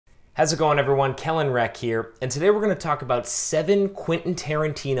How's it going, everyone? Kellan Reck here, and today we're going to talk about 7 Quentin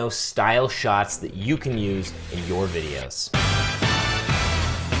Tarantino style shots that you can use in your videos.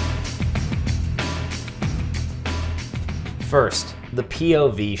 First, the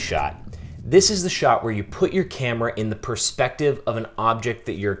POV shot. This is the shot where you put your camera in the perspective of an object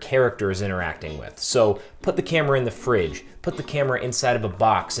that your character is interacting with. So put the camera in the fridge, put the camera inside of a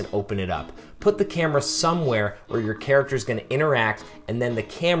box and open it up. Put the camera somewhere where your character is going to interact, and then the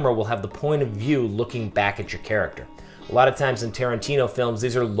camera will have the point of view looking back at your character. A lot of times in Tarantino films,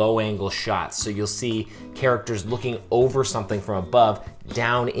 these are low-angle shots, so you'll see characters looking over something from above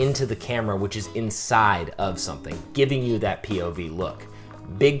down into the camera, which is inside of something, giving you that POV look.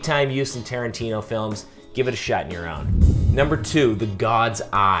 Big time use in Tarantino films. Give it a shot in your own. Number 2, the God's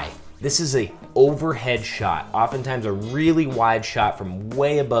Eye. This is a overhead shot, oftentimes a really wide shot from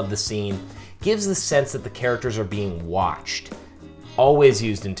way above the scene. Gives the sense that the characters are being watched. Always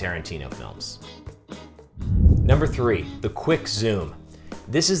used in Tarantino films. Number 3, the quick zoom.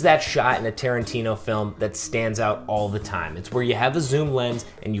 This is that shot in a Tarantino film that stands out all the time. It's where you have a zoom lens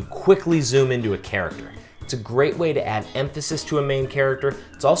and you quickly zoom into a character. It's a great way to add emphasis to a main character.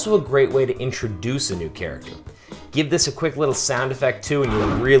 It's also a great way to introduce a new character. Give this a quick little sound effect too, and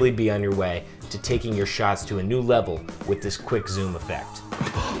you'll really be on your way to taking your shots to a new level with this quick zoom effect.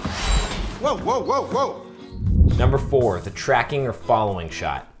 Whoa, whoa, whoa, whoa! Number 4, the tracking or following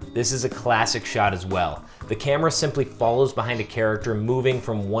shot. This is a classic shot as well. The camera simply follows behind a character moving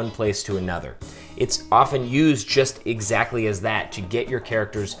from one place to another. It's often used just exactly as that, to get your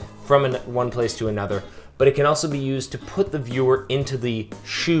characters from one place to another, but it can also be used to put the viewer into the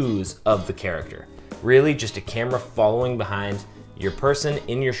shoes of the character. Really, just a camera following behind your person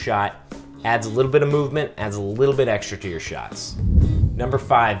in your shot adds a little bit of movement, adds a little bit extra to your shots. Number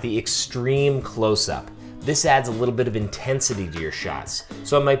 5, the extreme close-up. This adds a little bit of intensity to your shots.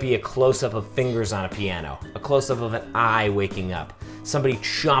 So it might be a close-up of fingers on a piano, a close-up of an eye waking up, somebody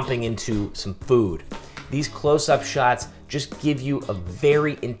chomping into some food. These close-up shots just give you a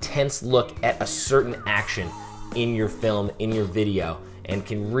very intense look at a certain action in your film, in your video, and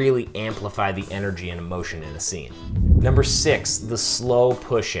can really amplify the energy and emotion in a scene. Number 6, the slow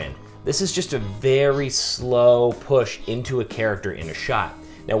push-in. This is just a very slow push into a character in a shot.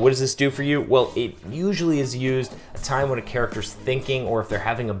 Now, what does this do for you? Well, it usually is used a time when a character's thinking, or if they're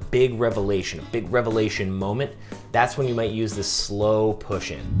having a big revelation moment. That's when you might use this slow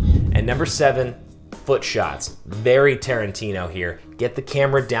push in. And number 7, foot shots. Very Tarantino here. Get the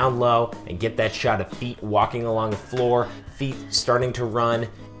camera down low and get that shot of feet walking along the floor, feet starting to run.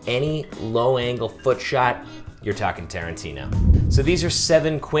 Any low angle foot shot, you're talking Tarantino. So these are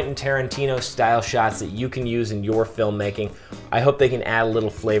 7 Quentin Tarantino style shots that you can use in your filmmaking. I hope they can add a little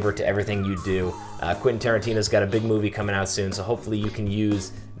flavor to everything you do. Quentin Tarantino's got a big movie coming out soon, so hopefully you can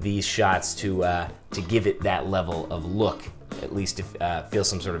use these shots to give it that level of look, at least to feel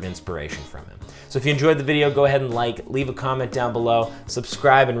some sort of inspiration from him. So if you enjoyed the video, go ahead and leave a comment down below,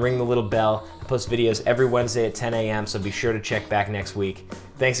 subscribe and ring the little bell. I post videos every Wednesday at 10 a.m., so be sure to check back next week.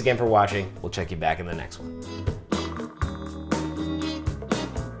 Thanks again for watching. We'll check you back in the next one.